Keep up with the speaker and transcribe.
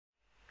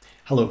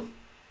Hello,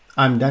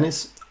 I'm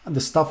Dennis,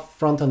 the staff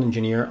front-end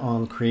engineer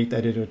on Create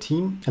Editor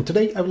team, and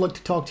today I would like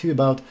to talk to you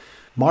about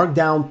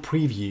Markdown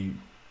Preview,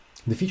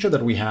 the feature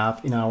that we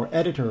have in our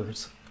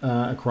editors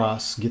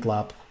across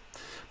GitLab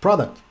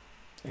product.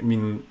 I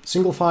mean,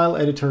 single file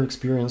editor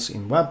experience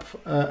in Web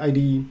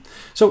IDE.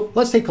 So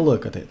let's take a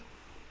look at it.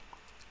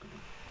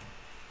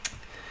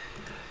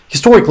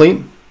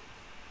 Historically,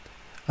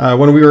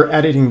 when we were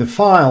editing the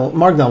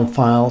Markdown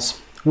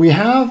files, we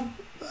have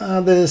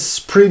this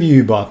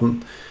preview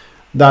button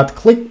that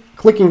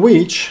clicking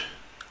which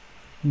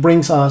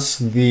brings us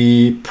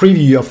the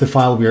preview of the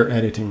file we are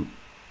editing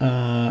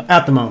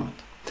at the moment.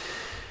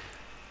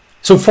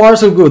 So far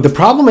so good. The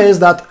problem is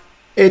that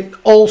it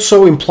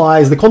also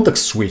implies the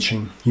context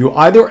switching. You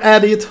either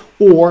edit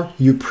or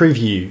you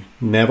preview,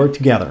 never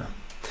together.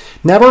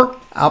 Never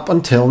up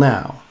until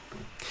now.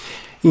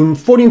 In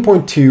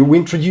 14.2 we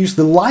introduced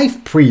the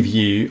live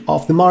preview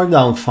of the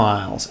Markdown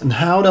files. And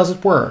how does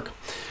it work?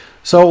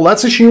 So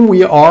let's assume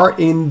we are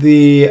in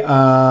the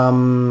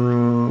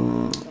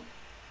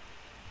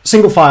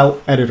single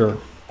file editor.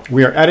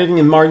 We are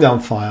editing a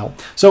Markdown file.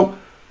 So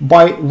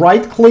by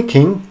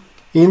right-clicking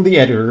in the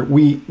editor,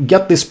 we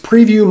get this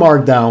preview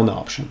Markdown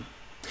option.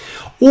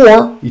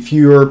 Or if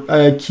you're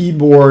a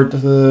keyboard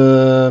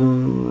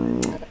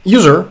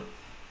user,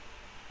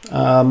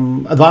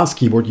 advanced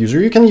keyboard user,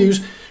 you can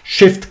use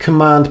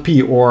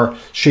Shift-Command-P or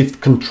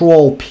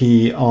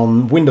Shift-Control-P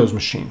on Windows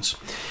machines.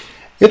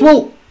 It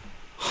will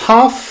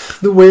half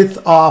the width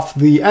of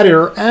the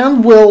editor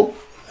and will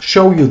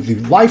show you the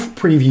live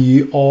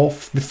preview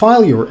of the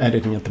file you're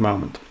editing at the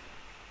moment.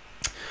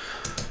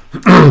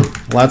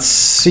 Let's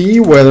see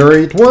whether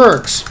it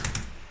works.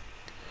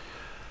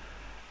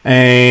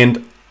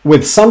 And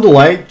with some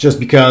delay,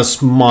 just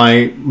because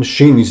my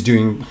machine is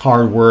doing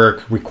hard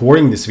work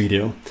recording this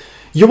video,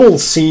 you will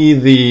see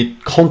the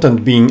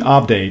content being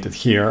updated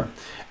here,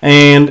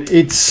 and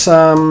it's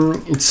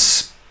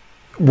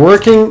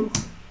working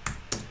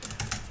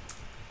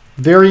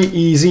very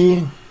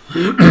easy.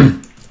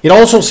 It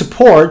also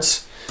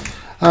supports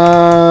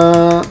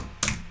the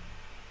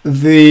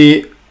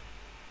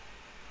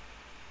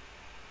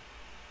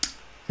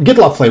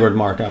GitLab flavored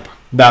markup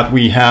that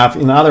we have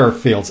in other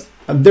fields.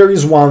 There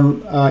is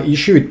one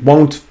issue. It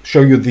won't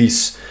show you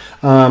this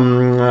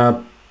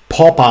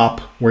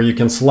pop-up where you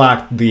can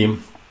select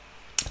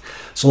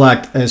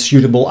a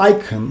suitable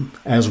icon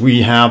as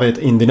we have it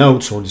in the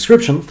notes or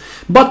description,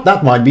 but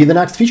that might be the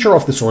next feature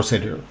of the source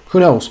editor. Who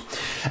knows?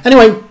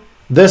 Anyway,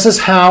 this is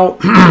how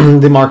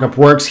the markup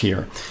works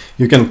here.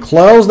 You can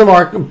close the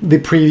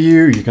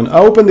preview, you can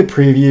open the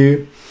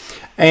preview,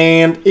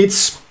 and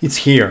it's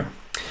here.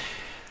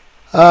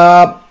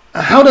 How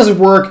does it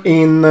work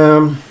in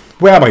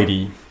Web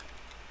IDE?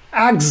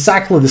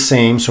 Exactly the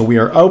same. So we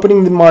are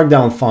opening the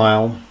Markdown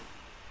file.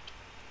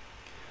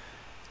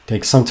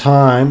 Takes some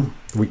time.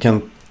 We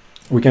can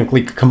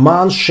click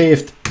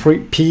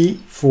Command-Shift-P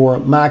for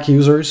Mac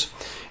users,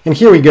 and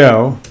here we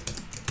go.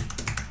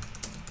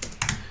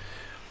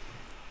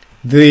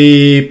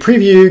 The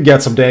preview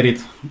gets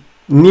updated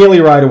nearly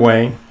right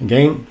away.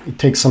 Again, it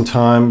takes some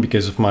time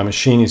because of my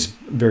machine is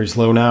very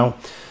slow now,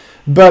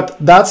 but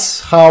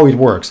that's how it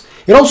works.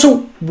 It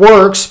also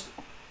works,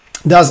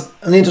 does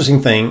an interesting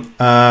thing.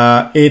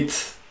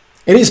 It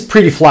is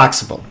pretty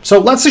flexible. So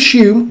let's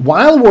assume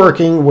while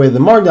working with the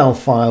Markdown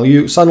file,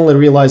 you suddenly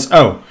realize,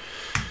 oh,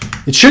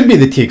 it should be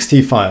the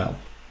TXT file.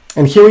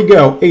 And here we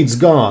go, it's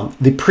gone.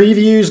 The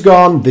preview is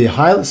gone, the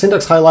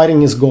syntax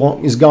highlighting is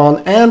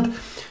gone, and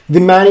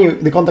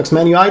the context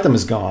menu item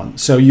is gone.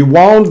 So you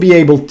won't be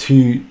able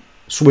to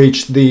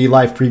switch the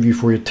live preview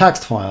for your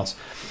text files.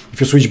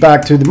 If you switch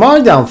back to the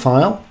Markdown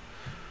file,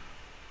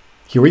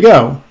 here we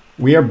go.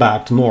 We are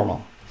back to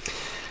normal.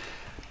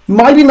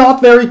 Might be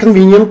not very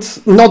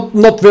convenient,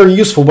 not very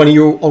useful when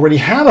you already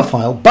have a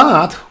file,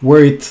 but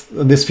where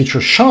this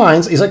feature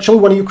shines is actually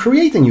when you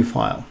create a new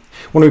file.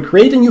 When we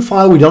create a new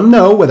file, we don't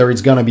know whether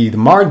it's going to be the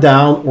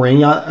Markdown or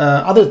any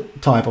other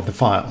type of the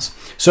files.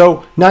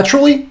 So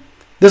naturally,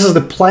 this is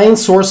the plain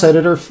source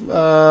editor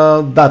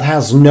that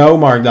has no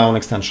Markdown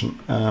extension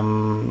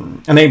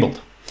enabled.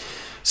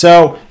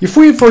 So if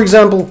we, for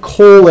example,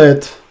 call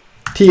it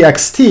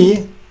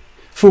txt,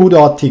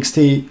 foo.txt,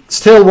 it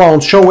still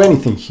won't show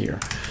anything here.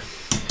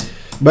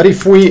 But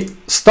if we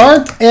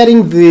start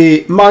adding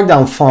the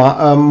Markdown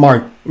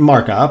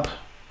markup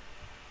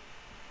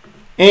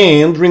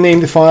and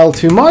rename the file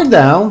to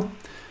Markdown,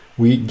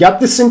 we get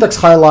the syntax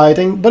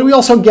highlighting, but we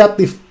also get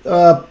the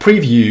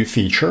preview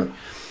feature.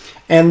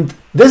 And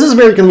this is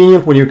very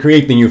convenient when you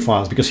create the new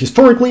files, because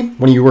historically,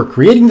 when you were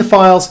creating the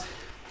files,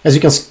 as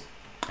you can see,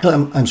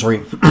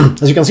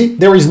 as you can see,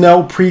 there is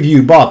no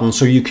preview button,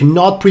 so you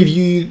cannot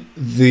preview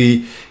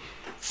the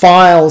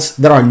files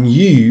that are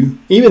new,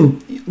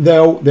 even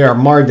though they are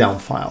Markdown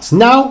files.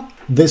 Now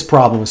this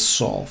problem is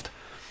solved.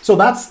 So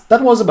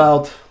that was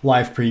about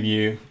live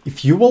preview.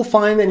 If you will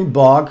find any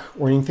bug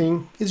or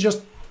anything, it's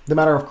just the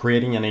matter of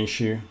creating an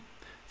issue.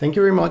 Thank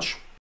you very much.